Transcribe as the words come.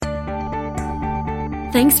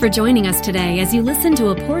Thanks for joining us today as you listen to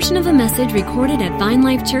a portion of a message recorded at Vine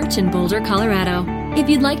Life Church in Boulder, Colorado. If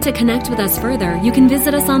you'd like to connect with us further, you can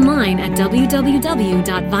visit us online at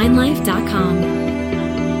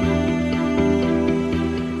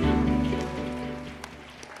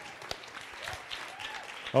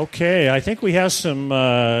www.vinelife.com. Okay, I think we have some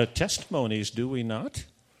testimonies, do we not?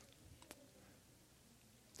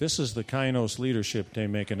 This is the Kainos leadership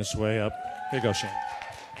team making its way up. Here you go, Shane.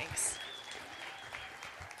 Thanks.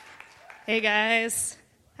 Hey, guys.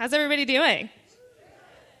 How's everybody doing?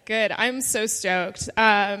 Good. I'm so stoked.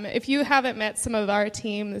 If you haven't met some of our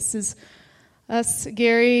team, this is us,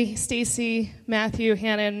 Gary, Stacy, Matthew,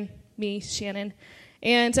 Hannah, and me, Shannon.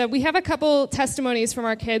 And we have a couple testimonies from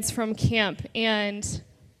our kids from camp, and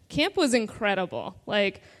camp was incredible.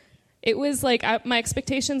 It was my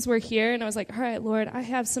expectations were here, and I was like, all right, Lord, I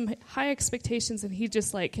have some high expectations, and he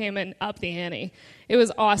just came and upped the ante. It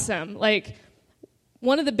was awesome.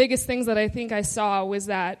 One of the biggest things that I think I saw was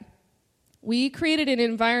that we created an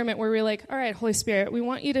environment where we were like, all right, Holy Spirit, we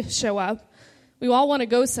want you to show up. We all want to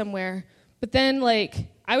go somewhere. But then,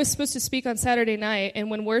 I was supposed to speak on Saturday night, and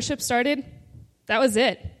when worship started, that was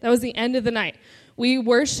it. That was the end of the night. We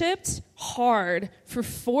worshiped hard for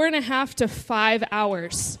 4.5 to 5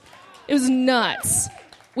 hours. It was nuts.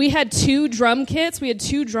 We had 2 drum kits. We had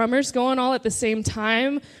 2 drummers going all at the same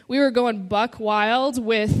time. We were going buck wild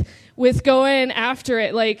with going after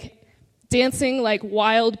it, dancing like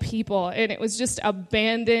wild people. And it was just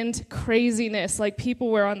abandoned craziness. People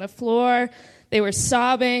were on the floor. They were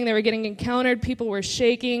sobbing. They were getting encountered. People were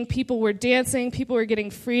shaking. People were dancing. People were getting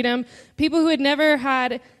freedom. People who had never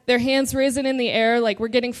had their hands risen in the air, were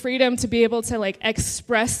getting freedom to be able to,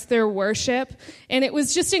 express their worship. And it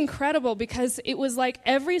was just incredible because it was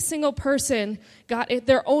every single person got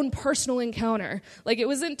their own personal encounter. It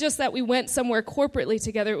wasn't just that we went somewhere corporately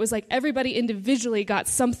together. It was everybody individually got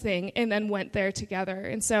something and then went there together.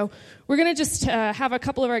 And so we're going to just have a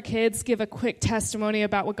couple of our kids give a quick testimony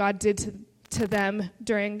about what God did to them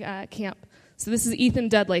during camp. So this is Ethan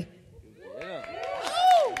Dudley. Yeah.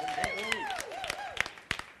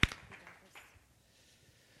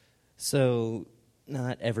 So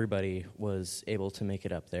not everybody was able to make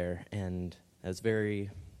it up there, and that's very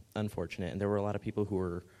unfortunate. And there were a lot of people who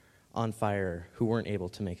were on fire who weren't able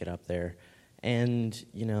to make it up there. And,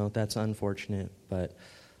 that's unfortunate, but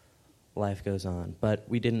life goes on. But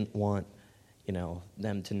we didn't want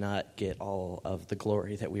them to not get all of the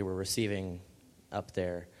glory that we were receiving up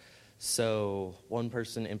there. So one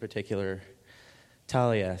person in particular,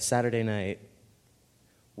 Talia, Saturday night,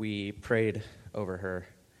 we prayed over her.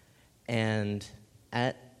 And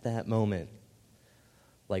at that moment,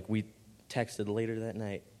 we texted later that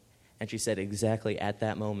night, and she said exactly at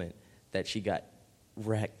that moment that she got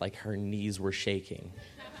wrecked, her knees were shaking.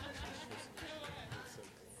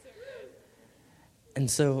 And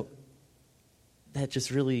so that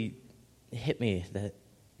just really hit me that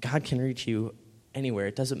God can reach you anywhere.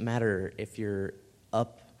 It doesn't matter if you're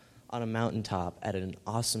up on a mountaintop at an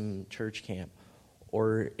awesome church camp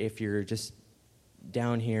or if you're just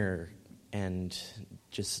down here and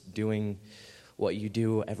just doing what you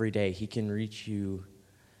do every day. He can reach you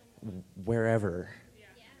wherever.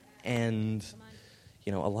 And,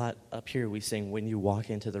 a lot up here we sing, when you walk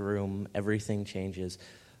into the room, everything changes.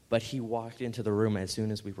 But he walked into the room as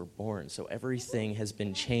soon as we were born. So everything has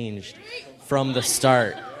been changed from the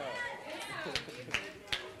start.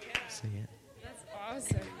 So, yeah. That's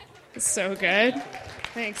awesome. That's so good.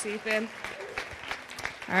 Thanks, Ethan.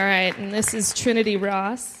 All right, and this is Trinity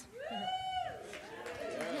Ross.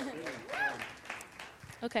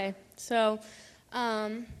 Okay, so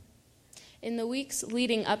in the weeks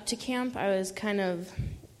leading up to camp, I was kind of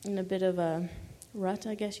in a bit of a rut,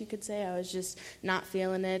 I guess you could say. I was just not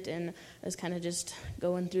feeling it, and I was kind of just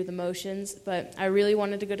going through the motions. But I really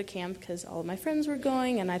wanted to go to camp because all of my friends were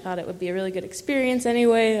going, and I thought it would be a really good experience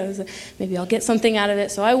anyway. I was like, maybe I'll get something out of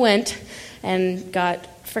it. So I went and got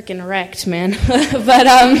freaking wrecked, man.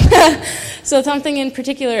 But so something in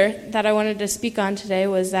particular that I wanted to speak on today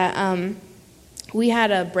was that we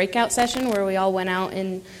had a breakout session where we all went out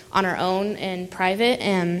on our own in private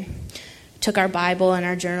and took our Bible and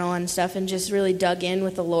our journal and stuff and just really dug in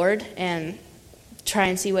with the Lord and try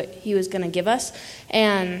and see what he was going to give us.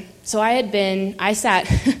 And so I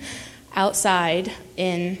sat outside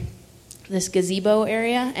in this gazebo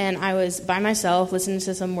area, and I was by myself listening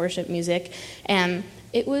to some worship music, and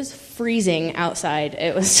it was freezing outside.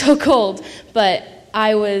 It was so cold, but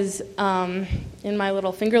I was in my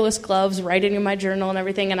little fingerless gloves, writing in my journal and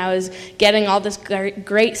everything, and I was getting all this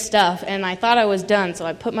great stuff, and I thought I was done, so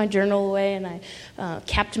I put my journal away, and I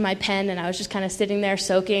capped my pen, and I was just kind of sitting there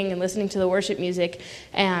soaking and listening to the worship music,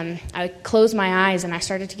 and I closed my eyes, and I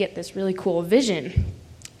started to get this really cool vision,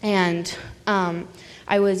 and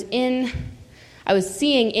I was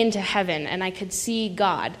seeing into heaven, and I could see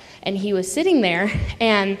God, and he was sitting there,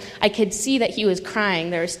 and I could see that he was crying.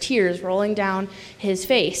 There was tears rolling down his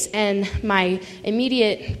face, and my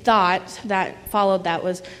immediate thought that followed that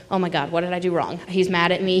was, oh my God, what did I do wrong? He's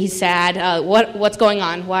mad at me, he's sad, what's going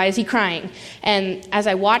on? Why is he crying? And as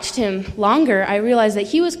I watched him longer, I realized that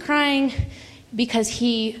he was crying because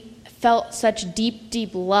he felt such deep, deep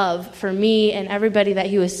love for me and everybody that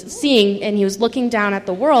he was seeing, and he was looking down at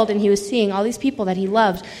the world, and he was seeing all these people that he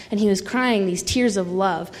loved, and he was crying these tears of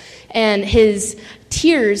love, and his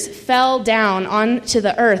tears fell down onto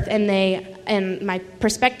the earth, and my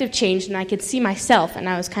perspective changed, and I could see myself, and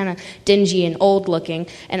I was kind of dingy and old looking,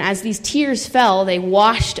 and as these tears fell, they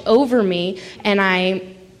washed over me, and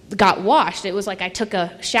I got washed. It was like I took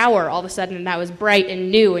a shower all of a sudden, and I was bright and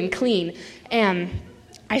new and clean, and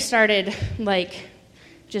I started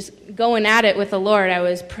just going at it with the Lord. I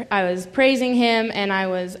was praising him, and I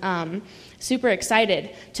was super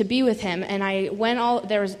excited to be with him. And I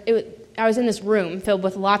was in this room filled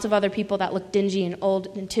with lots of other people that looked dingy and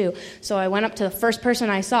old too. So I went up to the first person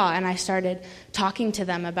I saw, and I started talking to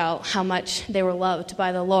them about how much they were loved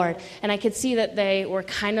by the Lord. And I could see that they were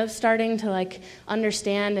kind of starting to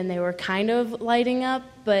understand, and they were kind of lighting up,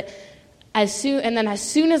 but as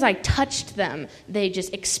soon as I touched them, they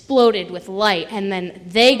just exploded with light, and then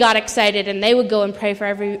they got excited, and they would go and pray for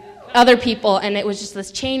every other people, and it was just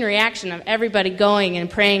this chain reaction of everybody going and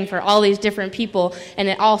praying for all these different people, and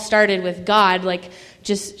it all started with God,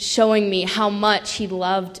 just showing me how much he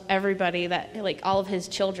loved everybody, that all of his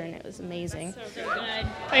children. It was amazing. That's so good.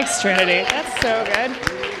 Thanks, Trinity. That's so good.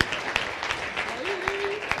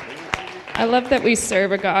 I love that we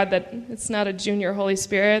serve a God that it's not a junior Holy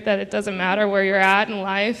Spirit, that it doesn't matter where you're at in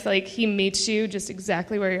life. He meets you just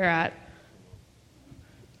exactly where you're at.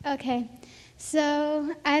 Okay.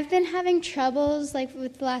 So I've been having troubles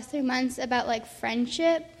with the last 3 months about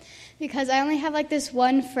friendship, because I only have this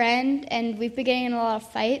one friend, and we've been getting in a lot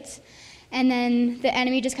of fights. And then the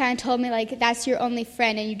enemy just kind of told me that's your only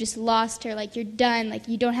friend, and you just lost her, you're done,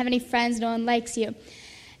 you don't have any friends, no one likes you.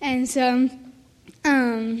 And so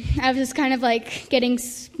I was just kind of getting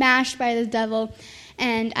smashed by the devil,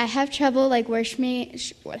 and I have trouble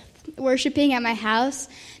worshiping at my house,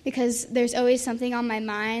 because there's always something on my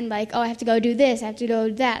mind, I have to go do this, I have to go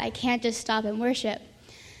do that. I can't just stop and worship.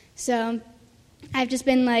 So I've just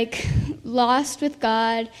been lost with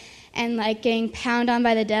God and getting pounded on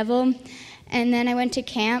by the devil. And then I went to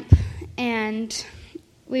camp, and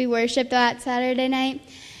we worshiped that Saturday night,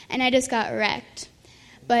 and I just got wrecked.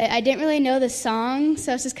 But I didn't really know the song,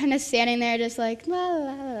 so I was just kind of standing there just la,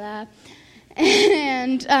 la, la, la.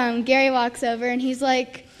 And Gary walks over, and he's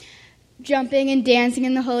jumping and dancing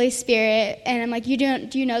in the Holy Spirit. And I'm like, do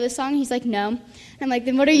you know the song? He's like, no. And I'm like,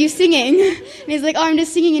 then what are you singing? And he's like, oh, I'm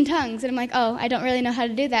just singing in tongues. And I'm like, oh, I don't really know how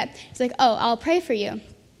to do that. He's like, oh, I'll pray for you.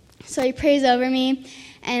 So he prays over me,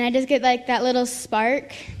 and I just get that little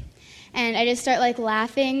spark. And I just start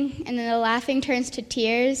laughing, and then the laughing turns to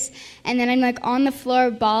tears, and then I'm on the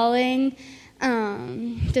floor bawling,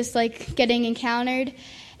 just getting encountered.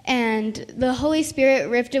 And the Holy Spirit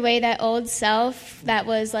ripped away that old self that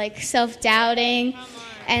was self-doubting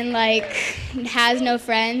and has no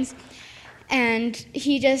friends. And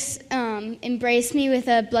he just embraced me with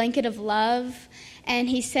a blanket of love, and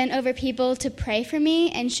he sent over people to pray for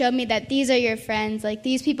me and showed me that these are your friends,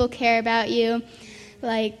 these people care about you,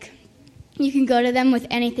 you can go to them with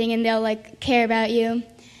anything, and they'll care about you.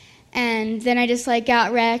 And then I just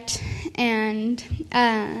got wrecked, and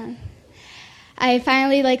I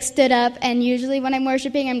finally stood up. And usually when I'm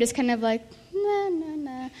worshiping, I'm just kind of nah, nah,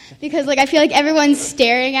 nah, because I feel everyone's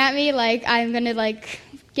staring at me, I'm gonna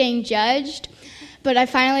getting judged. But I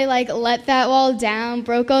finally let that wall down,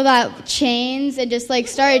 broke all that chains, and just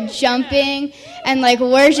started jumping and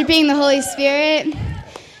worshiping the Holy Spirit,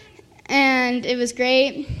 and it was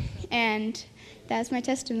great. And that's my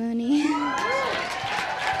testimony.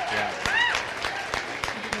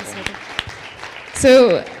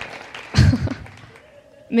 So,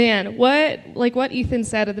 man, what Ethan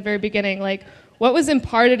said at the very beginning, what was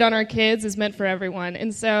imparted on our kids is meant for everyone.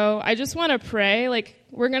 And so I just want to pray,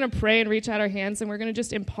 we're going to pray and reach out our hands, and we're going to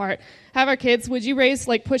just impart. Have our kids, would you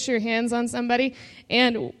push your hands on somebody?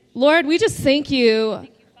 And Lord, we just thank you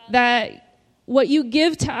that what you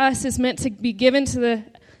give to us is meant to be given to the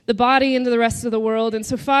body and to the rest of the world. And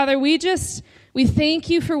so, Father, we just We thank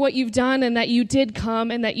you for what you've done and that you did come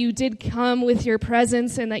and that you did come with your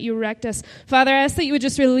presence and that you wrecked us. Father, I ask that you would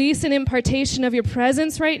just release an impartation of your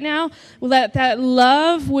presence right now, that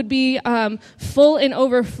love would be full and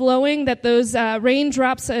overflowing, that those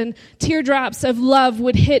raindrops and teardrops of love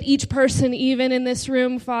would hit each person even in this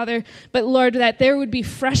room, Father. But Lord, that there would be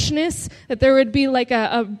freshness, that there would be like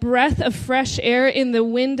a breath of fresh air in the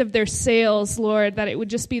wind of their sails, Lord, that it would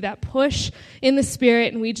just be that push in the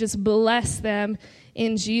Spirit, and we just bless them.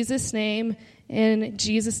 In Jesus' name,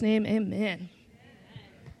 amen.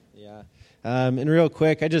 Yeah. And real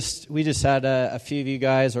quick, we just had a few of you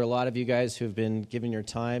guys, or a lot of you guys, who have been giving your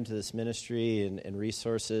time to this ministry and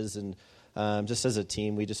resources, and just as a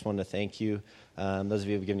team, we just want to thank you. Those of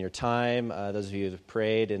you who have given your time, those of you who have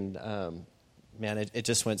prayed, and man, it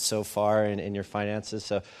just went so far in your finances.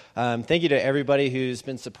 So thank you to everybody who's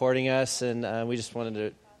been supporting us, and we just wanted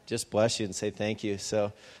to just bless you and say thank you.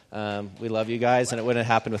 So we love you guys, and it wouldn't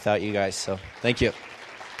have happened without you guys. So thank you. All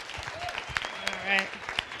right.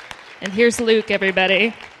 And here's Luke,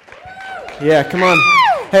 everybody. Yeah, come on.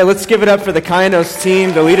 Hey, let's give it up for the Kainos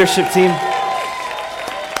team, the leadership team.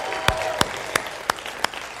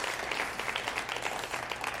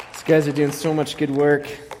 These guys are doing so much good work.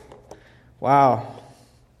 Wow.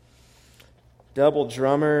 Double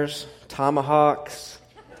drummers, tomahawks,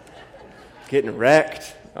 getting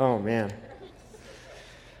wrecked. Oh, man.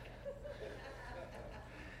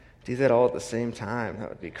 Do that all at the same time. That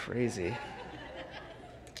would be crazy.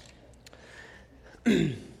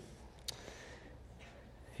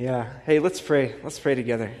 Yeah. Hey, let's pray. Let's pray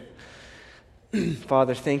together.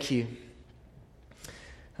 Father, thank you.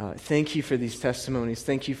 Thank you for these testimonies.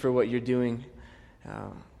 Thank you for what you're doing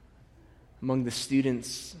among the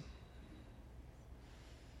students.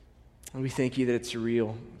 And we thank you that it's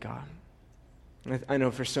real, God. I know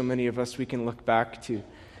for so many of us, we can look back to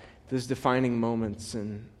those defining moments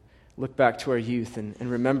and look back to our youth and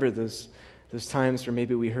remember those times where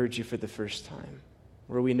maybe we heard you for the first time,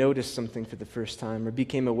 where we noticed something for the first time or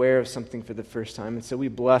became aware of something for the first time. And so we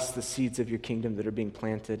bless the seeds of your kingdom that are being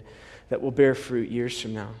planted that will bear fruit years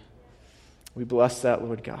from now. We bless that,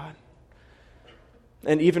 Lord God.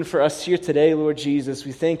 And even for us here today, Lord Jesus,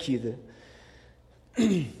 we thank you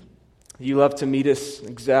that you love to meet us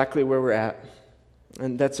exactly where we're at.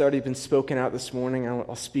 And that's already been spoken out this morning.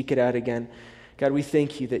 I'll speak it out again. God, we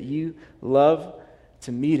thank you that you love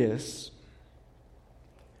to meet us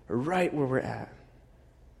right where we're at.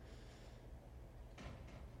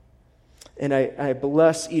 And I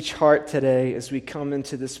bless each heart today as we come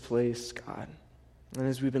into this place, God. And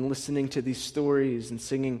as we've been listening to these stories and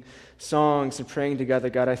singing songs and praying together,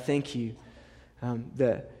 God, I thank you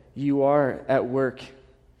that you are at work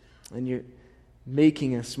and you're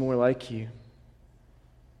making us more like you.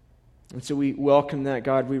 And so we welcome that,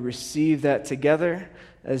 God. We receive that together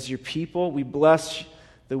as your people. We bless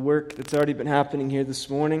the work that's already been happening here this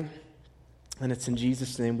morning. And it's in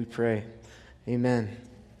Jesus' name we pray. Amen.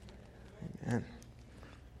 Amen.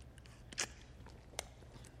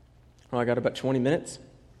 Well, I got about 20 minutes,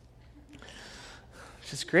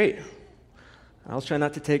 which is great. I'll try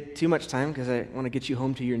not to take too much time because I want to get you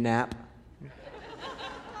home to your nap.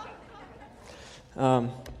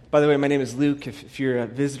 By the way, my name is Luke. If you're a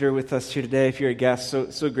visitor with us here today, if you're a guest,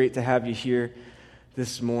 so great to have you here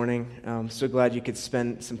this morning. So glad you could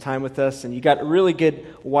spend some time with us. And you got a really good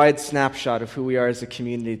wide snapshot of who we are as a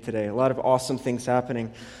community today. A lot of awesome things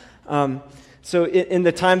happening. So in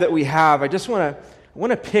the time that we have, I just want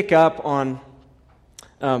to pick up on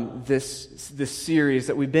this series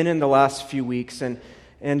that we've been in the last few weeks.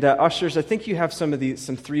 And ushers, I think you have some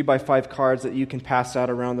 3x5 cards that you can pass out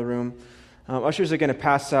around the room. Ushers are going to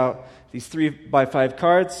pass out these 3x5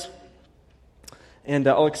 cards, and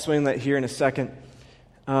I'll explain that here in a second.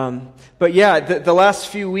 But yeah, the last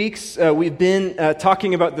few weeks we've been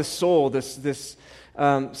talking about the soul. This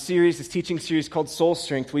teaching series called Soul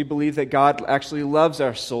Strength. We believe that God actually loves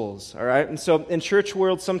our souls. All right, and so in church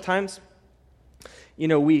world sometimes,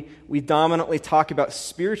 we dominantly talk about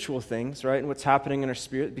spiritual things, right, and what's happening in our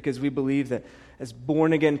spirit, because we believe that as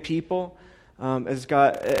born again people. As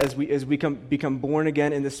we become born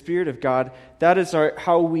again in the Spirit of God, that is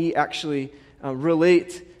how we actually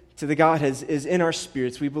relate to the God is in our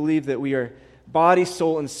spirits. We believe that we are body,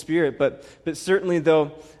 soul, and spirit. But certainly,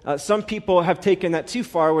 though, some people have taken that too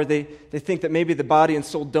far, where they think that maybe the body and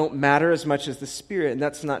soul don't matter as much as the spirit, and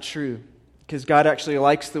that's not true, because God actually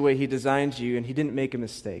likes the way He designed you, and He didn't make a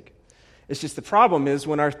mistake. It's just the problem is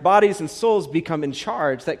when our bodies and souls become in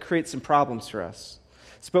charge, that creates some problems for us.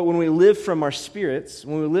 But when we live from our spirits,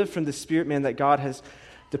 when we live from the spirit man that God has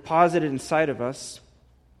deposited inside of us,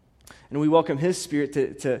 and we welcome His Spirit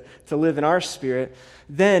to live in our spirit,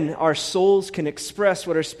 then our souls can express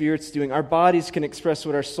what our spirit's doing. Our bodies can express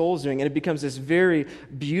what our soul's doing. And it becomes this very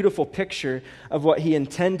beautiful picture of what He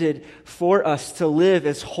intended for us to live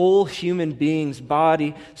as whole human beings,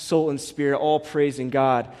 body, soul, and spirit, all praising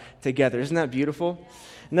God together. Isn't that beautiful?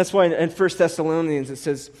 And that's why in 1 Thessalonians it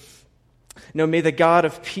says, "No, may the God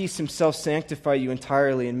of peace Himself sanctify you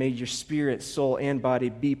entirely, and may your spirit, soul, and body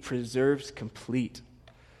be preserved complete,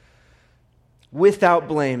 without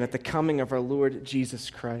blame at the coming of our Lord Jesus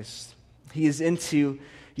Christ." He is into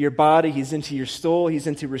your body. He's into your soul. He's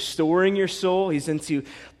into restoring your soul. He's into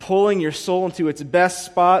pulling your soul into its best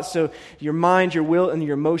spot so your mind, your will, and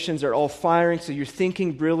your emotions are all firing, so you're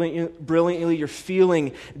thinking brilliantly, you're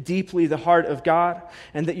feeling deeply the heart of God,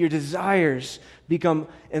 and that your desires become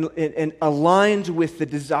and aligned with the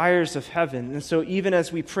desires of heaven. And so even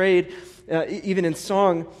as we prayed, even in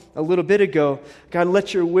song a little bit ago, God,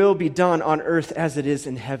 let your will be done on earth as it is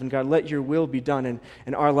in heaven. God, let your will be done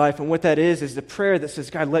in our life. And what that is the prayer that says,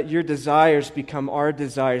 God, let your desires become our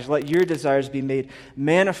desires. Let your desires be made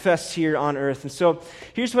manifest here on earth. And so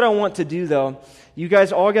here's what I want to do, though. You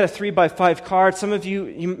guys all got a 3x5 card. Some of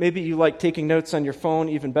you maybe you like taking notes on your phone,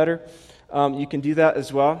 even better. You can do that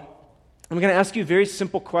as well. I'm going to ask you a very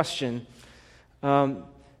simple question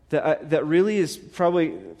that really is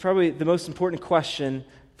probably the most important question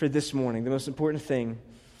for this morning, the most important thing.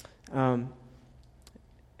 And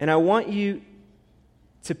I want you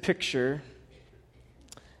to picture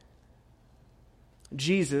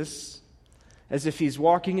Jesus as if He's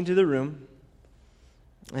walking into the room,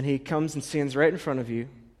 and He comes and stands right in front of you,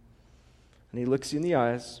 and He looks you in the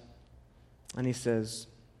eyes, and He says,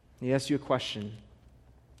 He asks you a question.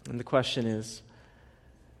 And the question is,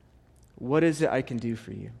 what is it I can do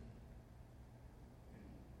for you?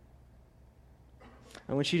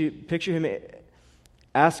 I want you to picture Him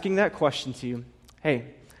asking that question to you. Hey,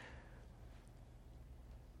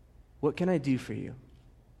 what can I do for you?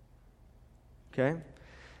 Okay?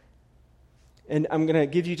 And I'm going to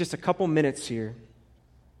give you just a couple minutes here.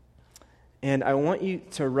 And I want you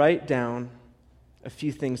to write down a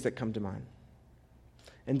few things that come to mind.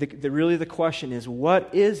 And really the question is,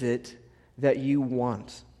 what is it that you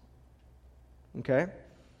want? Okay?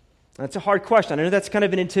 That's a hard question. I know that's kind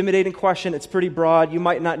of an intimidating question. It's pretty broad. You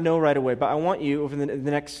might not know right away. But I want you, over the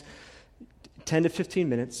next 10 to 15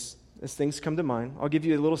 minutes, as things come to mind, I'll give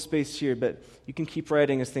you a little space here, but you can keep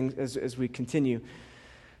writing as we continue.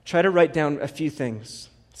 Try to write down a few things.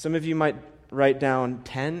 Some of you might write down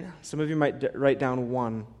 10. Some of you might write down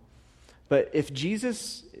 1. But if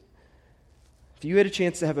you had a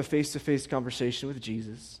chance to have a face-to-face conversation with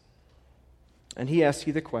Jesus, and He asked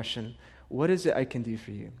you the question, what is it I can do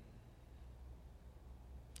for you?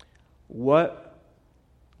 What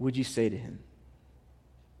would you say to Him?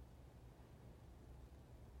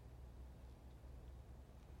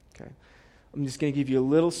 Okay. I'm just going to give you a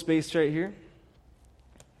little space right here.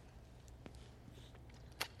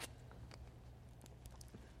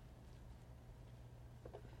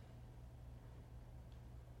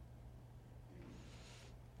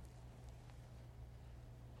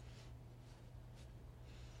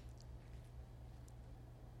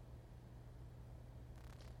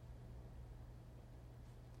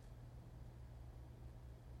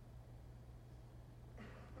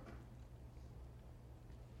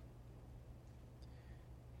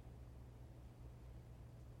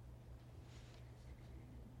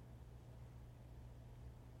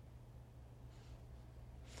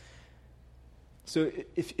 So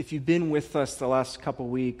if you've been with us the last couple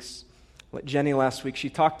weeks, like Jenny last week, she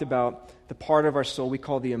talked about the part of our soul we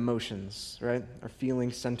call the emotions, right? Our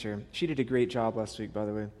feeling center. She did a great job last week, by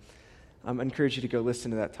the way. I encourage you to go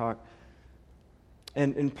listen to that talk.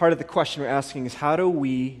 And part of the question we're asking is, how do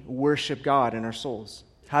we worship God in our souls?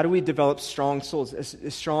 How do we develop strong souls,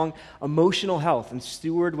 a strong emotional health, and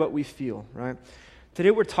steward what we feel, right?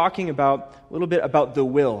 Today we're talking a little bit about the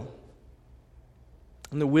will.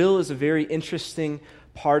 And the will is a very interesting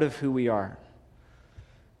part of who we are.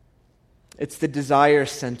 It's the desire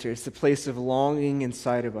center. It's the place of longing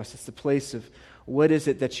inside of us. It's the place of what is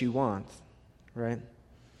it that you want, right?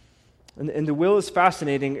 And the will is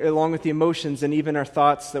fascinating, along with the emotions and even our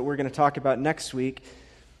thoughts that we're going to talk about next week.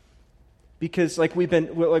 Because like we've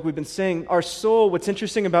been saying, our soul, what's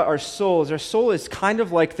interesting about our soul is kind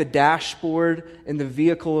of like the dashboard and the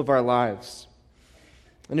vehicle of our lives.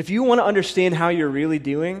 And if you want to understand how you're really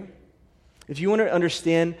doing, if you want to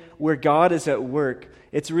understand where God is at work,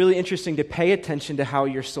 it's really interesting to pay attention to how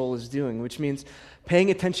your soul is doing, which means paying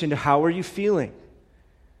attention to how are you feeling?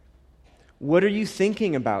 What are you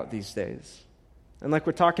thinking about these days? And like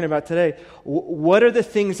we're talking about today, what are the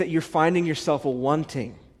things that you're finding yourself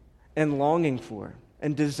wanting and longing for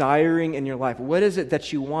and desiring in your life? What is it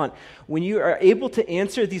that you want? When you are able to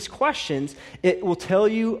answer these questions, it will tell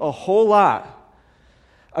you a whole lot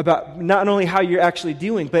about not only how you're actually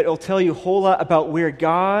doing, but it'll tell you a whole lot about where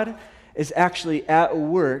God is actually at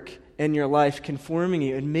work in your life, conforming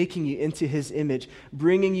you and making you into His image,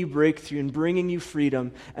 bringing you breakthrough and bringing you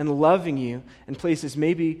freedom and loving you in places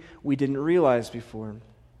maybe we didn't realize before.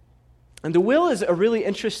 And the will is a really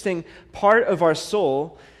interesting part of our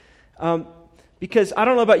soul, because I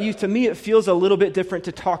don't know about you, to me it feels a little bit different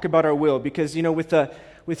to talk about our will, because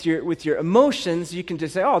with your emotions you can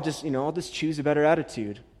just say, I'll just choose a better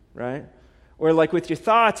attitude, right? Or like with your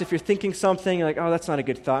thoughts, if you're thinking something, you're like, oh, that's not a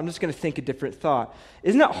good thought. I'm just going to think a different thought.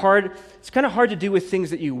 Isn't that hard? It's kind of hard to do with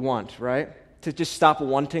things that you want, right? To just stop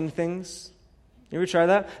wanting things. You ever try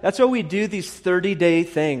that? That's why we do these 30-day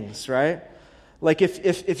things, right? Like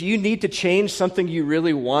if you need to change something you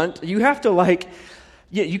really want, you have to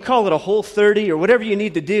you call it a whole 30 or whatever you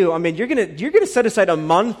need to do. I mean, you're gonna set aside a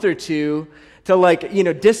month or two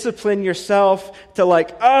to discipline yourself to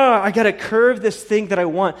I got to curve this thing that I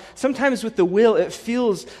want. Sometimes with the will, it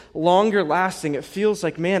feels longer lasting. It feels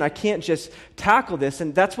like, man, I can't just tackle this.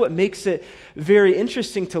 And that's what makes it very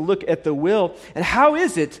interesting to look at the will. And how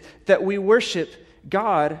is it that we worship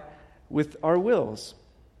God with our wills?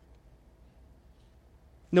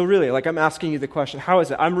 No, really, I'm asking you the question, how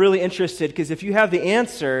is it? I'm really interested, because if you have the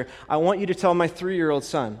answer, I want you to tell my 3-year-old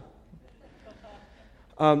son.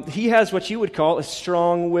 He has what you would call a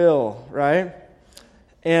strong will, right?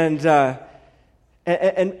 And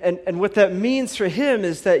what that means for him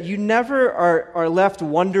is that you never are left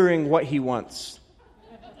wondering what he wants.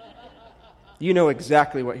 You know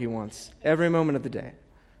exactly what he wants every moment of the day,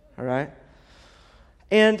 all right?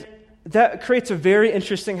 And that creates a very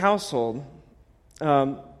interesting household,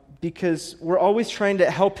 because we're always trying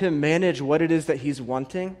to help him manage what it is that he's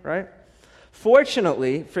wanting, right?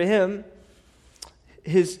 Fortunately for him,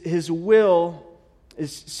 his will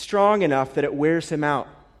is strong enough that it wears him out,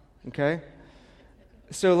 okay?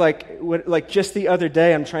 So just the other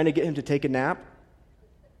day, I'm trying to get him to take a nap,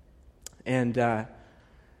 and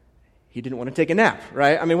he didn't want to take a nap,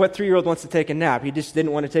 right? I mean, what 3-year-old wants to take a nap? He just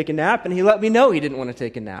didn't want to take a nap, and he let me know he didn't want to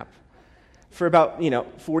take a nap for about,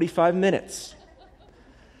 45 minutes.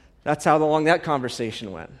 That's how long that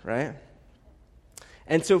conversation went, right?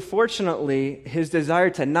 And so fortunately, his desire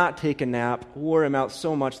to not take a nap wore him out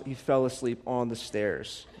so much that he fell asleep on the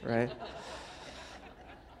stairs, right?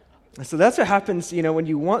 So that's what happens, when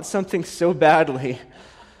you want something so badly,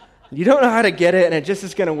 you don't know how to get it, and it just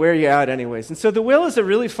is going to wear you out anyways. And so the will is a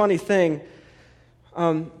really funny thing,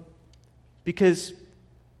 because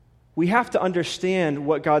we have to understand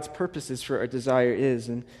what God's purposes for our desire is.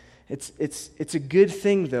 And it's a good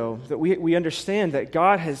thing, though, that we understand that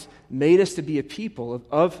God has made us to be a people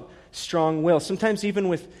of strong will. Sometimes even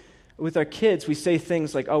with our kids, we say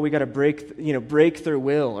things like, oh, we got to break their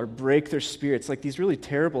will or break their spirits, like these really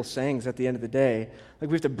terrible sayings at the end of the day. Like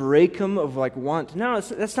we have to break them of want. No,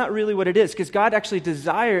 that's not really what it is, because God actually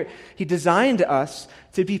He designed us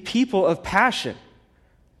to be people of passion,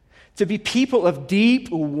 to be people of deep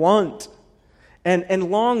want and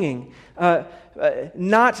longing,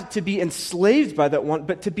 not to be enslaved by that want,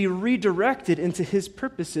 but to be redirected into His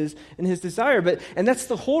purposes and His desire. And that's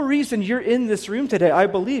the whole reason you're in this room today, I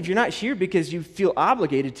believe. You're not here because you feel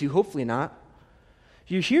obligated to, hopefully not.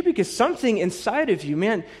 You're here because something inside of you,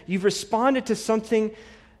 man, you've responded to something,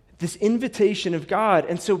 this invitation of God.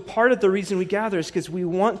 And so part of the reason we gather is because we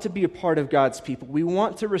want to be a part of God's people. We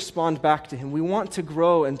want to respond back to Him. We want to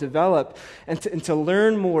grow and develop and to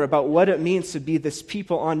learn more about what it means to be this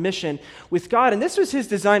people on mission with God. And this was His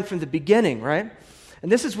design from the beginning, right?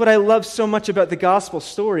 And this is what I love so much about the gospel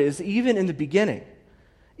story, is even in the beginning,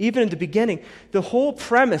 the whole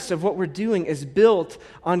premise of what we're doing is built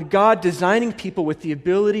on God designing people with the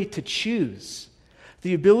ability to choose,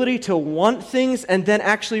 the ability to want things and then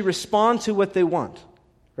actually respond to what they want,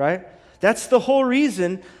 right? That's the whole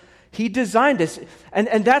reason He designed us.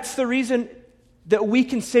 And that's the reason that we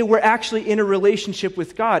can say we're actually in a relationship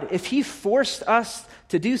with God. If He forced us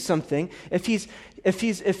to do something, if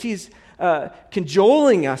he's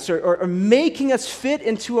cajoling us or making us fit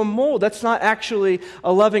into a mold, that's not actually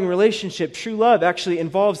a loving relationship. True love actually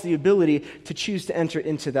involves the ability to choose to enter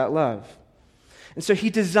into that love. And so He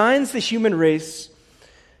designs the human race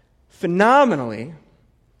phenomenally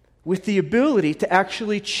with the ability to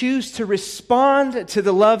actually choose to respond to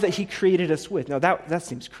the love that He created us with. Now that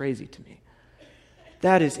seems crazy to me.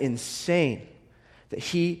 That is insane, that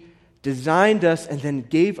He designed us and then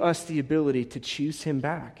gave us the ability to choose Him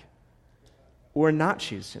back. or not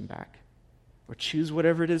choose him back, or choose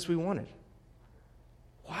whatever it is we wanted.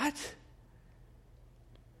 What?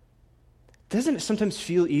 Doesn't it sometimes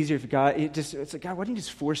feel easier if God, it's like, God, why don't you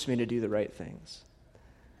just force me to do the right things?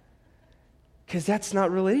 Because that's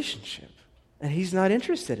not relationship. And he's not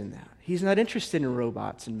interested in that. He's not interested in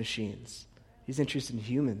robots and machines. He's interested in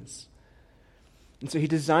humans. And so he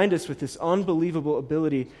designed us with this unbelievable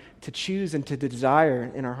ability to choose and to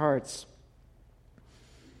desire in our hearts.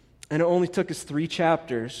 And it only took us 3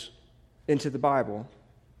 chapters into the Bible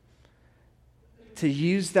to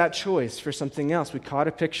use that choice for something else. We caught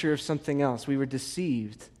a picture of something else. We were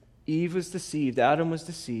deceived. Eve was deceived. Adam was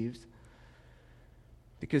deceived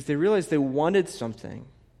because they realized they wanted something.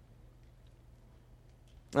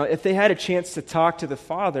 Now, if they had a chance to talk to the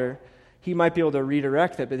Father, he might be able to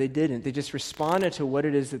redirect that, but they didn't. They just responded to what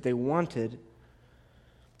it is that they wanted.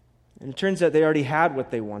 And it turns out they already had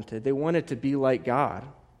what they wanted. They wanted to be like God.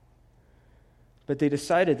 But they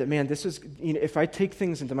decided that, man, this is, if I take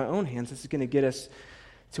things into my own hands, this is going to get us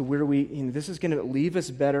to where this is going to leave us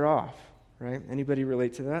better off, right? Anybody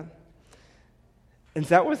relate to that? And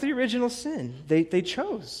that was the original sin. They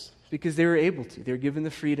chose because they were able to. They were given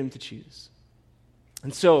the freedom to choose.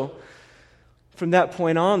 And so, from that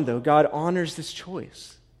point on, though, God honors this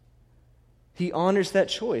choice. He honors that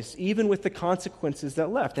choice, even with the consequences that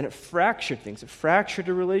left. And it fractured things. It fractured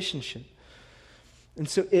a relationship. And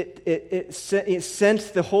so it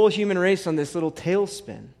sent the whole human race on this little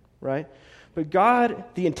tailspin, right? But God,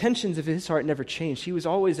 the intentions of his heart never changed. He was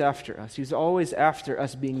always after us. He was always after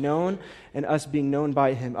us being known and us being known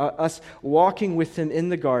by him, us walking with him in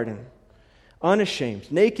the garden, unashamed,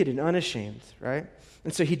 naked and unashamed, right?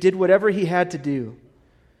 And so he did whatever he had to do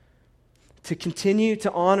to continue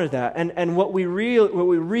to honor that. And what we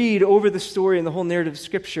read over the story and the whole narrative of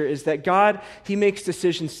Scripture is that God, he makes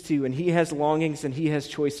decisions too, and he has longings and he has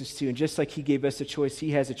choices too. And just like he gave us a choice, he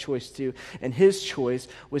has a choice too. And his choice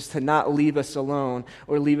was to not leave us alone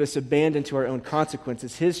or leave us abandoned to our own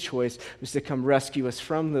consequences. His choice was to come rescue us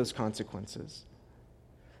from those consequences.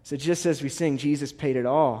 So just as we sing, Jesus paid it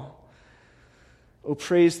all. Oh,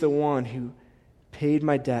 praise the one who paid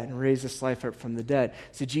my debt and raised this life up from the dead.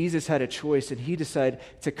 So Jesus had a choice, and he decided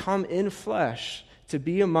to come in flesh, to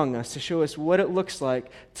be among us, to show us what it looks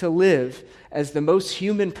like to live as the most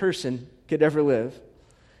human person could ever live.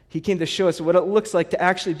 He came to show us what it looks like to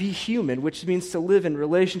actually be human, which means to live in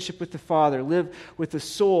relationship with the Father, live with the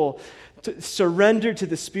soul, to surrender to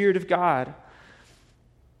the Spirit of God.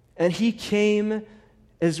 And he came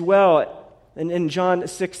as well. And in John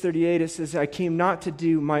 6:38, it says, I came not to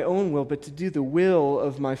do my own will, but to do the will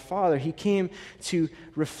of my Father. He came to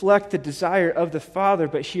reflect the desire of the Father,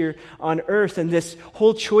 but here on earth. And this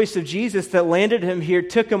whole choice of Jesus that landed him here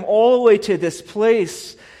took him all the way to this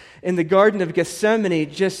place in the Garden of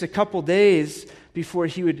Gethsemane just a couple days before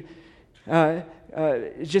he would,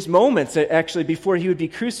 just moments actually, before he would be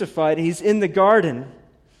crucified. He's in the garden,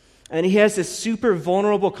 and he has this super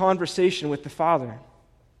vulnerable conversation with the Father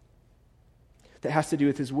that has to do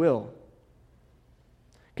with his will.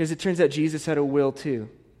 Because it turns out Jesus had a will too.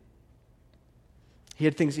 He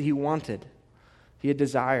had things that he wanted. He had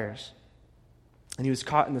desires. And he was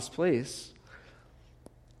caught in this place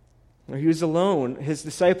where he was alone. His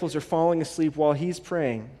disciples are falling asleep while he's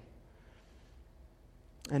praying.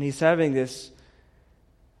 And he's having this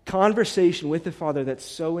conversation with the Father that's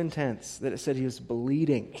so intense that it said he was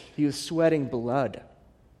bleeding. He was sweating blood.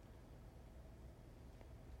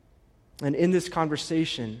 And in this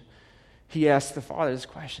conversation, he asked the Father this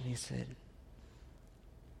question. He said,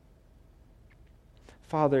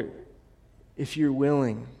 Father, if you're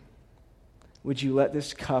willing, would you let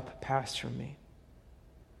this cup pass from me?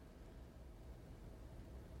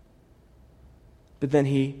 But then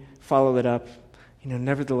he followed it up,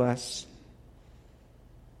 nevertheless,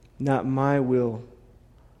 not my will,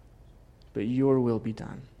 but your will be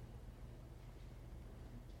done.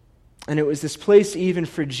 And it was this place even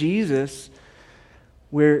for Jesus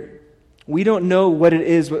where we don't know what it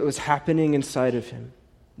is, what was happening inside of him.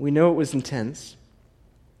 We know it was intense.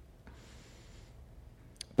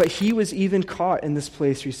 But he was even caught in this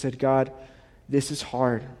place where he said, God, this is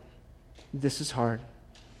hard. This is hard.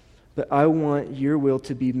 But I want your will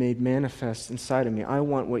to be made manifest inside of me. I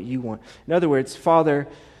want what you want. In other words, Father,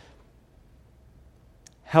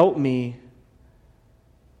 help me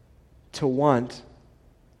to want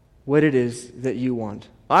what it is that you want.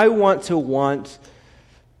 I want to want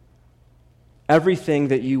everything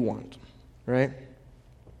that you want, right?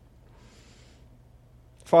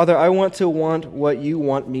 Father, I want to want what you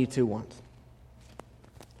want me to want.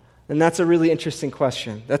 And that's a really interesting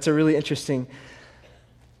question. That's a really interesting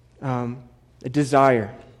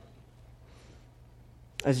desire.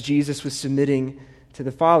 as Jesus was submitting to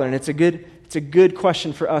the Father. And it's a good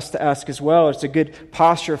question for us to ask as well. It's a good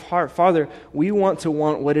posture of heart. Father, we want to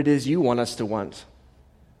want what it is you want us to want.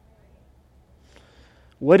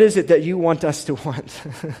 What is it that you want us to want?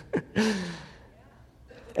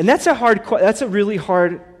 And that's a really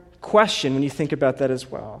hard question when you think about that as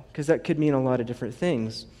well, because that could mean a lot of different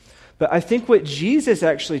things. But I think what Jesus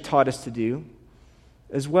actually taught us to do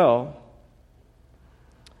as well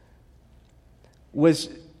was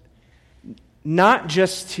not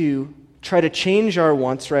just to try to change our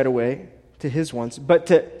wants right away to his wants, but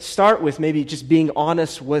to start with maybe just being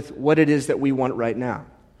honest with what it is that we want right now.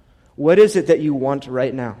 What is it that you want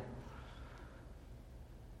right now?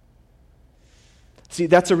 See,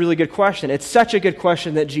 that's a really good question. It's such a good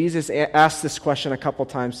question that Jesus asked this question a couple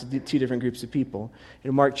times to two different groups of people.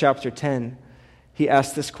 In Mark chapter 10, he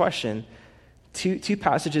asked this question two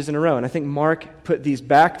passages in a row. And I think Mark put these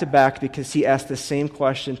back to back because he asked the same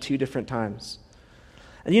question 2 different times.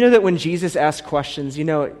 And you know that when Jesus asks questions, you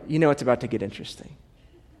know it's about to get interesting,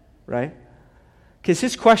 right? Because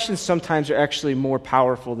his questions sometimes are actually more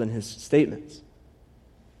powerful than his statements.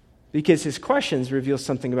 Because his questions reveal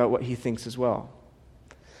something about what he thinks as well.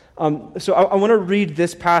 So I want to read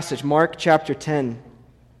this passage, Mark chapter 10,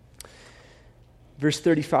 verse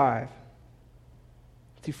 35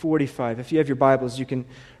 to 45. If you have your Bibles, you can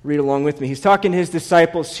read along with me. He's talking to his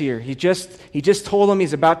disciples here. He just told them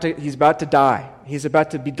he's about to die. He's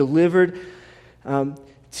about to be delivered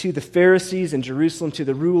to the Pharisees in Jerusalem, to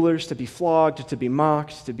the rulers, to be flogged, to be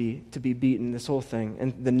mocked, to be beaten, this whole thing.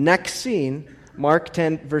 And the next scene, Mark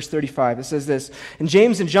 10, verse 35, it says this, "And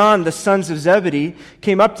James and John, the sons of Zebedee,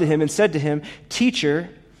 came up to him and said to him, 'Teacher,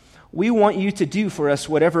 we want you to do for us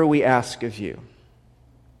whatever we ask of you.'"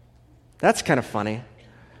 That's kind of funny.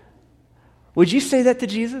 Would you say that to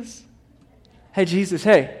Jesus? "Hey, Jesus,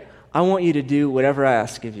 I want you to do whatever I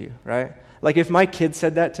ask of you," right? Like if my kid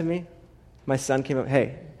said that to me, my son came up,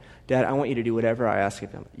 "Hey, Dad, I want you to do whatever I ask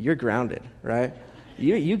of him." You're grounded, right?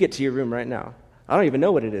 You get to your room right now. I don't even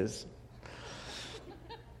know what it is.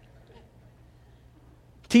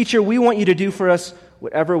 "Teacher, we want you to do for us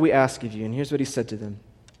whatever we ask of you." And here's what he said to them.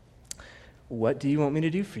 "What do you want me to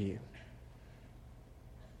do for you?"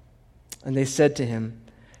 And they said to him,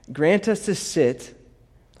 "Grant us to sit,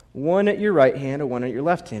 one at your right hand and one at your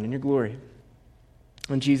left hand in your glory."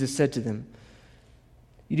 And Jesus said to them,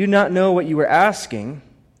 "You do not know what you are asking.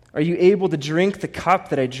 Are you able to drink the cup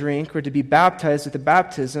that I drink, or to be baptized with the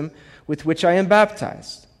baptism with which I am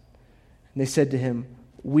baptized?" And they said to him,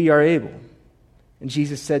 "We are able." And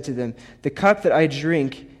Jesus said to them, "The cup that I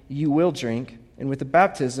drink, you will drink, and with the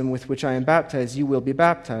baptism with which I am baptized, you will be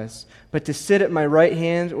baptized. But to sit at my right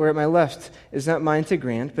hand or at my left is not mine to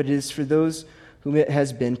grant, but it is for those whom it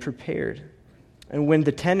has been prepared." And when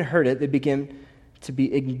the 10 heard it, they began to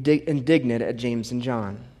be indignant at James and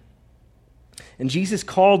John. And Jesus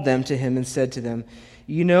called them to him and said to them,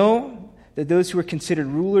 "You know that those who are considered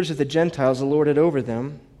rulers of the Gentiles lord it over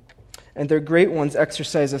them, and their great ones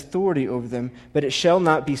exercise authority over them, but it shall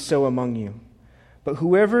not be so among you. But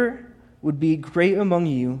whoever would be great among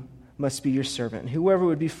you must be your servant, and whoever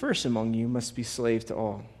would be first among you must be slave to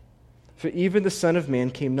all. For even the Son of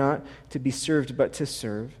Man came not to be served, but to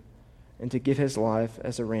serve, and to give his life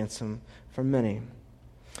as a ransom for many."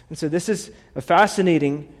 And so this is a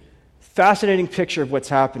fascinating picture of what's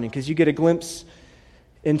happening, because you get a glimpse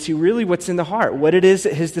into really what's in the heart, what it is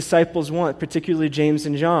that his disciples want, particularly James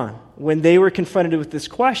and John. When they were confronted with this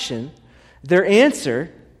question, their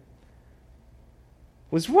answer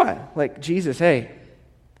was what? Like, "Jesus, hey,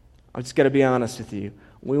 I've just got to be honest with you.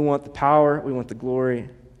 We want the power, we want the glory.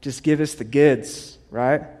 Just give us the goods,"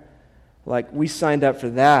 right? Like, we signed up for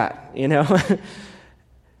that, you know?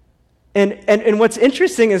 And what's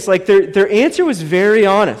interesting is, like, their answer was very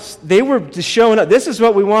honest. They were just showing up. This is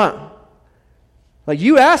what we want. Like,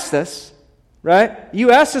 you asked us, right?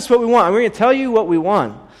 You asked us what we want, and we're going to tell you what we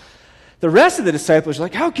want. The rest of the disciples are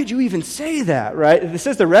like, "How could you even say that?" Right? It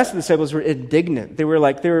says the rest of the disciples were indignant. They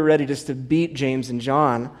were ready just to beat James and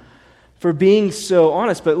John for being so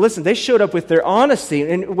honest. But listen, they showed up with their honesty.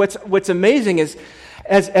 And what's amazing is,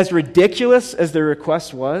 as ridiculous as their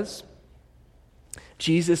request was,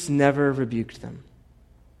 Jesus never rebuked them.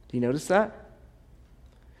 Do you notice that?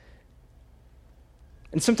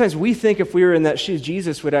 And sometimes we think if we were in that shoes,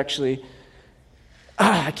 Jesus would actually,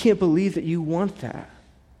 "I can't believe that you want that.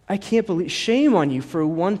 I can't believe, shame on you for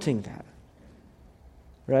wanting that."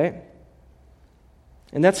 Right?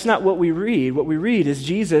 And that's not what we read. What we read is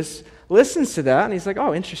Jesus listens to that, and he's like,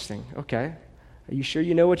 "Oh, interesting. Okay. Are you sure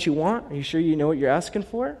you know what you want? Are you sure you know what you're asking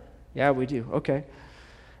for?" "Yeah, we do." "Okay."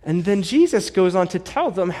 And then Jesus goes on to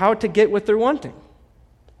tell them how to get what they're wanting.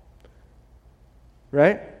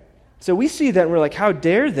 right? So we see that and we're like, how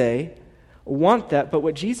dare they want that? But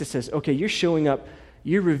what Jesus says, okay, you're showing up,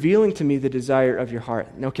 you're revealing to me the desire of your heart.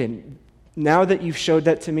 Okay, now that you've showed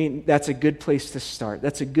that to me, that's a good place to start.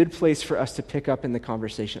 That's a good place for us to pick up in the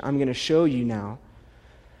conversation. I'm going to show you now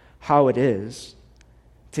how it is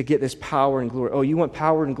to get this power and glory. Oh, you want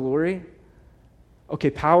power and glory? Okay,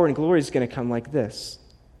 power and glory is going to come like this.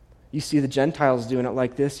 You see the Gentiles doing it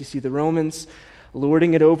like this. You see the Romans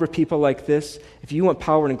lording it over people like this. If you want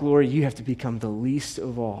power and glory, you have to become the least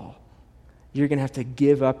of all. You're going to have to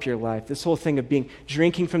give up your life. This whole thing of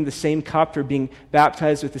drinking from the same cup or being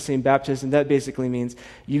baptized with the same baptism, that basically means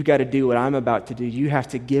you've got to do what I'm about to do. You have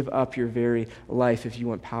to give up your very life if you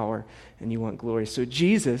want power and you want glory. So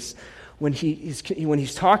Jesus, when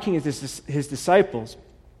he's talking to his disciples,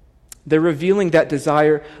 they're revealing that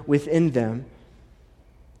desire within them.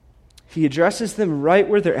 He addresses them right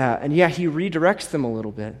where they're at. And yeah, he redirects them a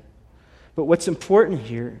little bit. But what's important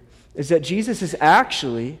here is that Jesus is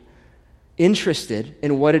actually interested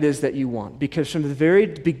in what it is that you want. Because from the very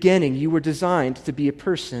beginning, you were designed to be a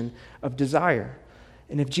person of desire.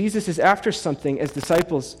 And if Jesus is after something as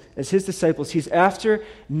his disciples, he's after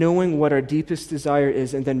knowing what our deepest desire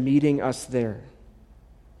is and then meeting us there.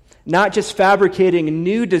 Not just fabricating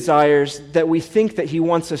new desires that we think that he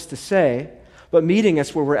wants us to say, but meeting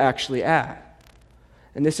us where we're actually at.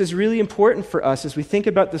 And this is really important for us as we think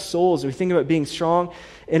about the souls, as we think about being strong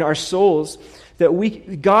in our souls,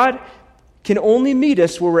 that God can only meet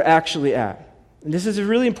us where we're actually at. And this is a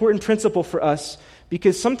really important principle for us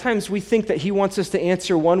because sometimes we think that he wants us to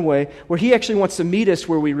answer one way where he actually wants to meet us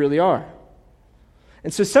where we really are.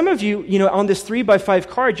 And so some of you, on this 3x5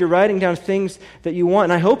 card, you're writing down things that you want.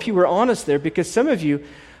 And I hope you were honest there because some of you,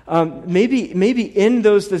 maybe in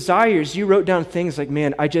those desires, you wrote down things like,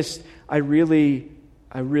 man, I really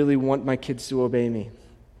want my kids to obey me.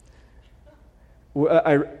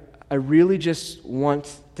 I really just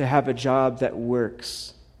want to have a job that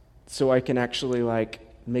works so I can actually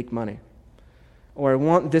make money. Or I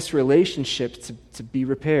want this relationship to be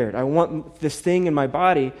repaired. I want this thing in my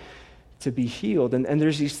body to be healed. And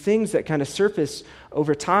there's these things that kind of surface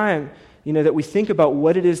over time, that we think about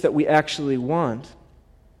what it is that we actually want.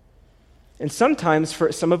 And sometimes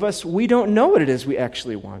for some of us, we don't know what it is we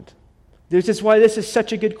actually want. This is why this is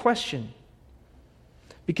such a good question.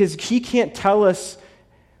 Because he can't tell us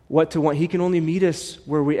what to want. He can only meet us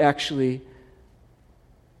where we actually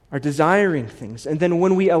are desiring things. And then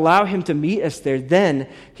when we allow him to meet us there, then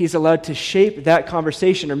he's allowed to shape that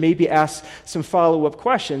conversation or maybe ask some follow-up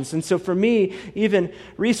questions. And so for me, even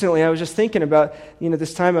recently, I was just thinking about,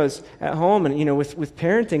 this time I was at home and, with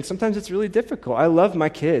parenting, sometimes it's really difficult. I love my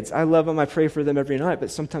kids. I love them. I pray for them every night,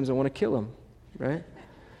 but sometimes I want to kill them, right?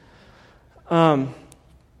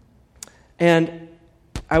 And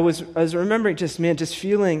I was remembering just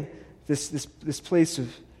feeling this place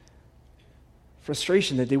of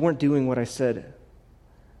frustration that they weren't doing what I said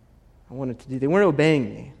I wanted to do. They weren't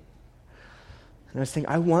obeying me. And I was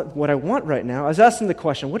thinking, I want what I want right now. I was asking the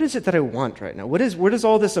question, what is it that I want right now? where does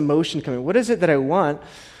all this emotion come in? What is it that I want?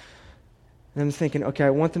 And I'm thinking, okay, I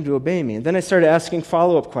want them to obey me. And then I started asking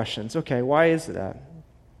follow-up questions. Okay, why is that?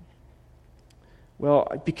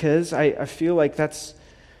 Well, because I feel like that's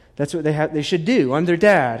what they should do. I'm their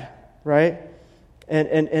dad, right? And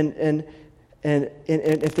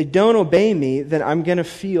if they don't obey me, then I'm going to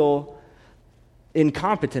feel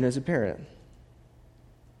incompetent as a parent.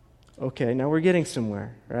 Okay, now we're getting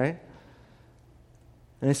somewhere, right?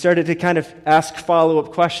 And I started to kind of ask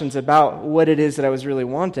follow-up questions about what it is that I was really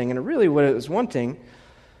wanting. And really what I was wanting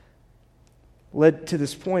led to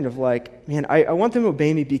this point of I want them to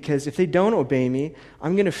obey me because if they don't obey me,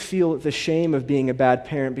 I'm going to feel the shame of being a bad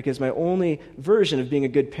parent because my only version of being a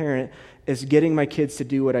good parent is getting my kids to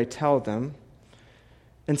do what I tell them.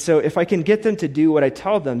 And so if I can get them to do what I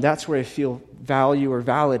tell them, that's where I feel value or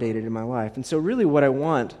validated in my life. And so really what I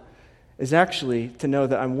want is actually to know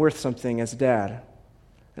that I'm worth something as a dad.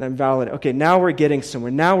 And I'm valid. Okay, now we're getting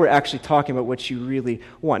somewhere. Now we're actually talking about what you really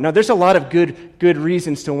want. Now, there's a lot of good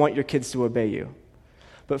reasons to want your kids to obey you.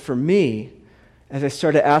 But for me, as I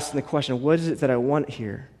started asking the question, what is it that I want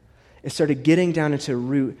here? It started getting down into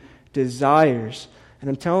root desires. And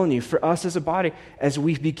I'm telling you, for us as a body, as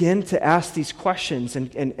we begin to ask these questions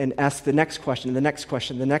and ask the next question, the next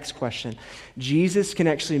question, the next question, Jesus can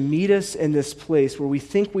actually meet us in this place where we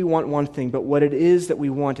think we want one thing, but what it is that we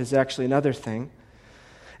want is actually another thing.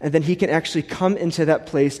 And then he can actually come into that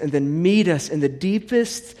place and then meet us in the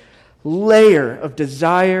deepest layer of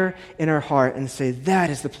desire in our heart and say, that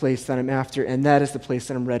is the place that I'm after, and that is the place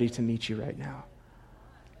that I'm ready to meet you right now.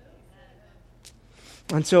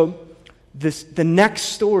 And so the next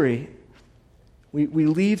story we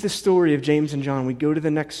leave the story of James and John. We go to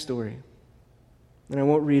the next story. And I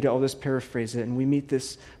won't read it, I'll just paraphrase it. And we meet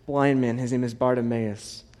this blind man. His name is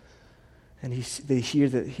Bartimaeus. And he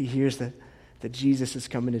hears that Jesus is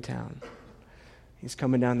coming to town. He's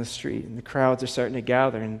coming down the street, and the crowds are starting to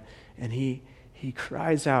gather. And he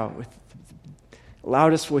cries out with the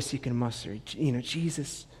loudest voice he can muster,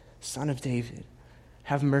 Jesus, Son of David,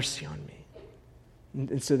 have mercy on me.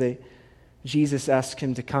 And so Jesus asks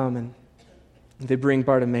him to come, and they bring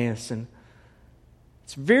Bartimaeus, and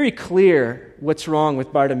it's very clear what's wrong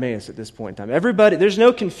with Bartimaeus at this point in time. Everybody, there's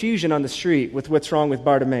no confusion on the street with what's wrong with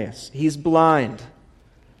Bartimaeus. He's blind.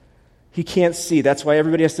 He can't see. That's why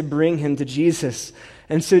everybody has to bring him to Jesus.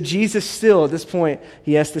 And so Jesus still, at this point,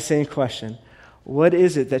 he asks the same question. What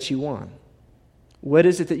is it that you want? What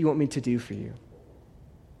is it that you want me to do for you?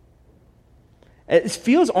 It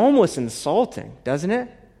feels almost insulting, doesn't it?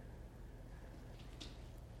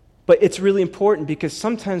 But it's really important because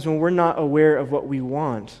sometimes when we're not aware of what we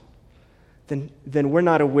want, then we're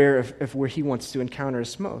not aware of where he wants to encounter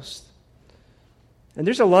us most. And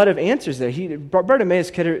there's a lot of answers there.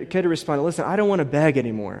 Bartimaeus could have responded, listen, I don't want to beg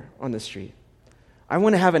anymore on the street. I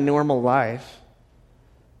want to have a normal life.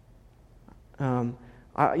 I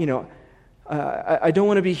don't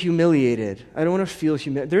want to be humiliated. I don't want to feel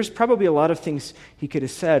humiliated. There's probably a lot of things he could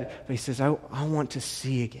have said, but he says, I want to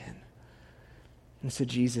see again. And so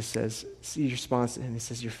Jesus says, see your response to him. He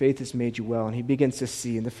says, your faith has made you well. And he begins to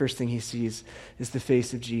see, and the first thing he sees is the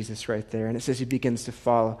face of Jesus right there. And it says he begins to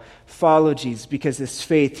follow Jesus, because this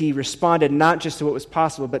faith, he responded not just to what was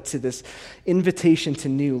possible, but to this invitation to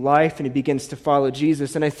new life, and he begins to follow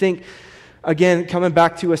Jesus. And I think, again, coming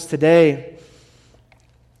back to us today,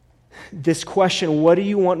 this question, what do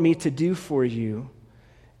you want me to do for you,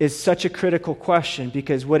 is such a critical question,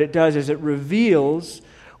 because what it does is it reveals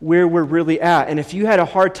where we're really at. And if you had a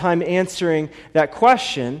hard time answering that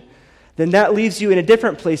question, then that leaves you in a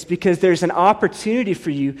different place, because there's an opportunity for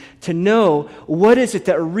you to know what is it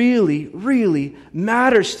that really, really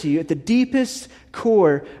matters to you at the deepest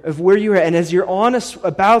core of where you're at. And as you're honest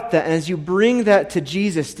about that, and as you bring that to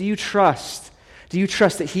Jesus, do you trust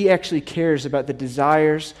that he actually cares about the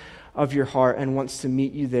desires of your heart and wants to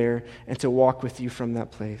meet you there and to walk with you from that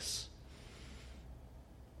place?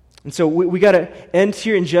 And so we got to end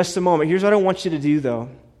here in just a moment. Here's what I want you to do, though.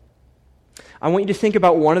 I want you to think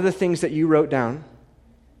about one of the things that you wrote down.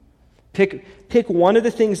 Pick one of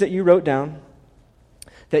the things that you wrote down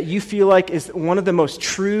that you feel like is one of the most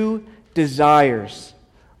true desires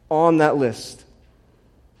on that list.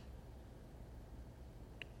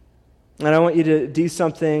 And I want you to do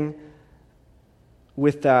something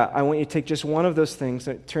with that. I want you to take just one of those things,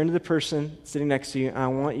 turn to the person sitting next to you, and I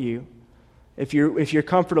want you, if you're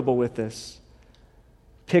comfortable with this,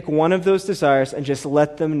 pick one of those desires and just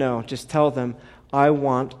let them know. Just tell them, I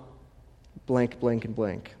want blank, blank, and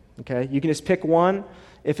blank. Okay? You can just pick one.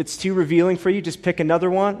 If it's too revealing for you, just pick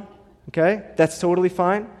another one. Okay? That's totally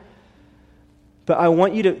fine. But I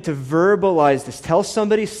want you to verbalize this. Tell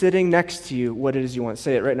somebody sitting next to you what it is you want.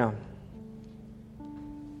 Say it right now.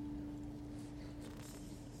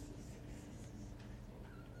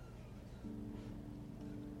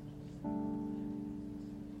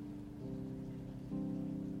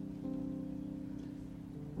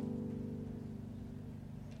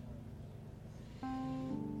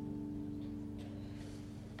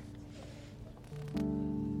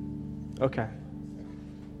 Okay.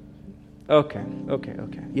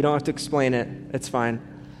 You don't have to explain it. It's fine.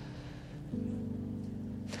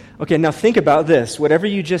 Okay, now think about this. Whatever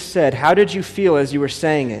you just said, how did you feel as you were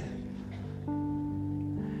saying it?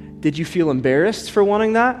 Did you feel embarrassed for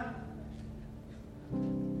wanting that?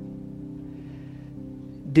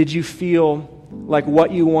 Did you feel like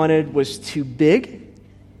what you wanted was too big?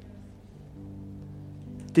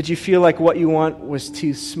 Did you feel like what you want was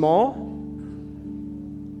too small?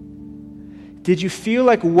 Did you feel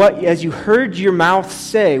like as you heard your mouth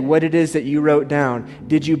say what it is that you wrote down,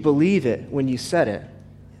 did you believe it when you said it?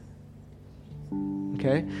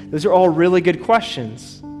 Okay? Those are all really good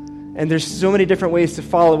questions. And there's so many different ways to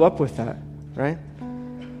follow up with that, right?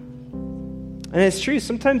 And it's true,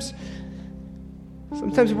 sometimes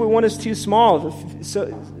what we want is too small. So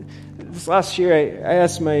this last year, I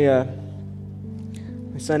asked my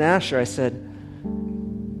son Asher, I said,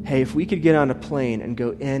 hey, if we could get on a plane and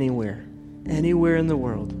go anywhere in the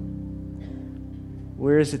world,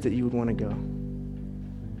 where is it that you would want to go?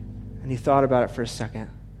 And he thought about it for a second,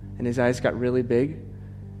 and his eyes got really big,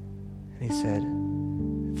 and he said,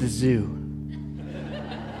 the zoo.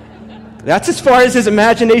 That's as far as his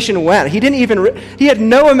imagination went. He had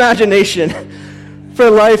no imagination for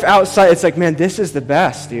life outside, it's like, man, this is the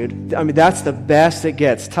best, dude. I mean, that's the best it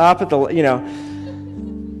gets. Top of the,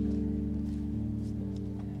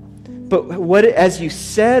 But as you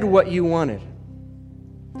said what you wanted,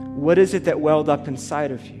 what is it that welled up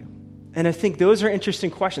inside of you? And I think those are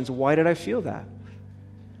interesting questions. Why did I feel that?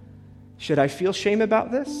 Should I feel shame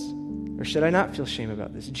about this? Or should I not feel shame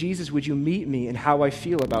about this? Jesus, would you meet me in how I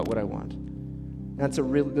feel about what I want?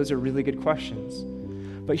 Those are really good questions.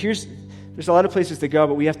 But there's a lot of places to go,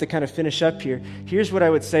 but we have to kind of finish up here. Here's what I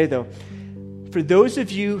would say, though. For those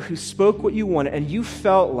of you who spoke what you wanted and you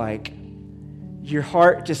felt like your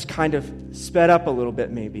heart just kind of sped up a little bit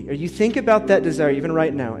maybe, or you think about that desire even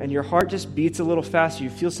right now and your heart just beats a little faster, you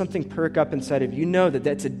feel something perk up inside of you, know that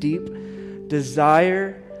that's a deep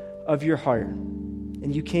desire of your heart.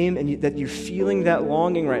 And you came and that you're feeling that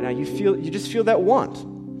longing right now. You just feel that want.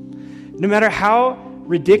 No matter how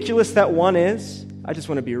ridiculous that want is, I just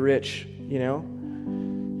want to be rich,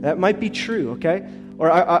 That might be true, okay? Or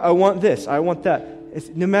I want this, I want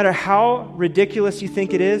that. No matter how ridiculous you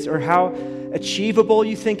think it is, or how achievable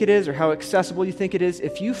you think it is, or how accessible you think it is,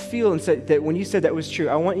 if you feel and said that when you said that was true,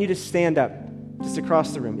 I want you to stand up just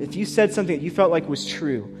across the room. If you said something that you felt like was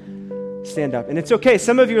true, stand up. And it's okay.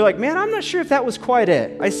 Some of you are like, man, I'm not sure if that was quite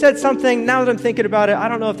it. I said something, now that I'm thinking about it, I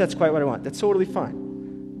don't know if that's quite what I want. That's totally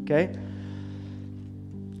fine, okay?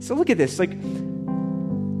 So look at this,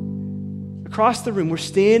 across the room, we're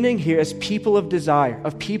standing here as people of desire,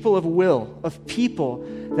 of people of will, of people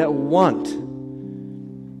that want.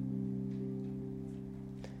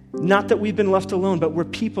 Not that we've been left alone, but we're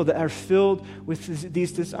people that are filled with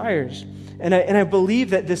these desires. And I believe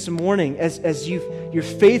that this morning, as you're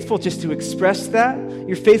faithful just to express that,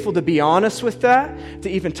 you're faithful to be honest with that, to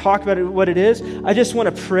even talk about what it is, I just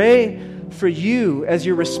want to pray for you as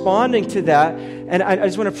you're responding to that. And I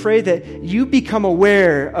just want to pray that you become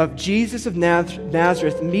aware of Jesus of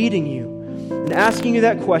Nazareth meeting you and asking you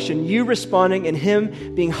that question, you responding, and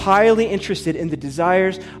him being highly interested in the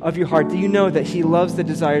desires of your heart. Do you know that he loves the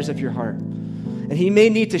desires of your heart? And he may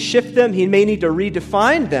need to shift them. He may need to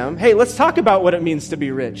redefine them. Hey, let's talk about what it means to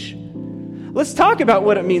be rich. Let's talk about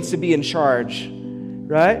what it means to be in charge,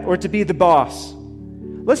 right? Or to be the boss.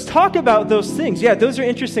 Let's talk about those things. Yeah, those are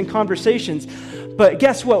interesting conversations. But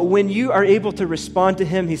guess what? When you are able to respond to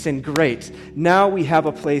him, he's saying, great, now we have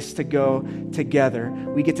a place to go together.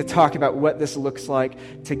 We get to talk about what this looks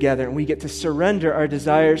like together. And we get to surrender our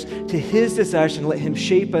desires to his desires and let him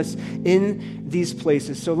shape us in these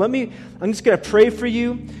places. So I'm just going to pray for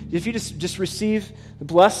you. If you just receive the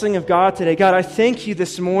blessing of God today. God, I thank you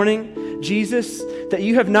this morning, Jesus, that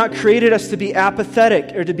you have not created us to be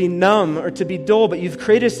apathetic or to be numb or to be dull, but you've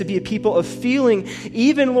created us to be a people of feeling,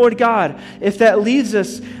 even, Lord God, if that leaves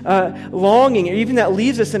us longing, or even that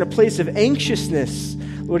leaves us in a place of anxiousness,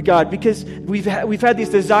 Lord God, because we've had these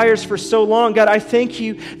desires for so long. God, I thank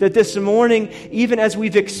you that this morning, even as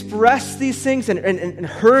we've expressed these things and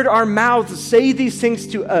heard our mouths say these things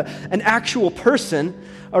to an actual person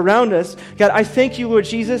around us, God, I thank you, Lord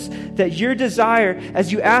Jesus, that your desire,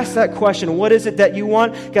 as you ask that question, what is it that you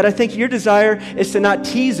want? God, I think your desire is to not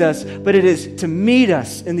tease us, but it is to meet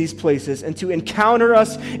us in these places and to encounter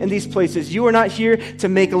us in these places. You are not here to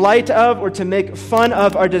make light of or to make fun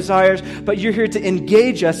of our desires, but you're here to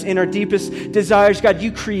engage us in our deepest desires. God,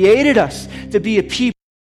 you created us to be a people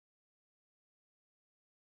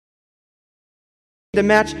to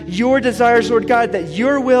match your desires, Lord God, that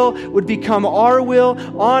your will would become our will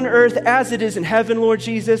on earth as it is in heaven, Lord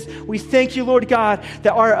Jesus. We thank you, Lord God,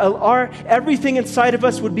 that our everything inside of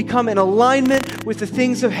us would become in alignment with the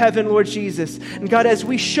things of heaven, Lord Jesus. And God, as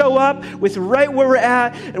we show up with right where we're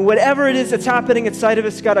at and whatever it is that's happening inside of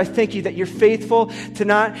us, God, I thank you that you're faithful to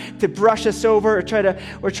not to brush us over or try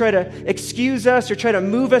to excuse us or try to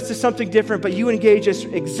move us to something different, but you engage us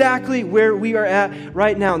exactly where we are at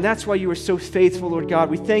right now. And that's why you are so faithful, Lord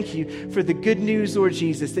God. We thank you for the good news, Lord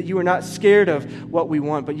Jesus, that you are not scared of what we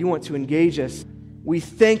want, but you want to engage us. We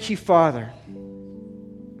thank you, Father.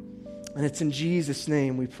 And it's in Jesus'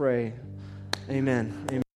 name we pray. Amen.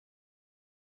 Amen.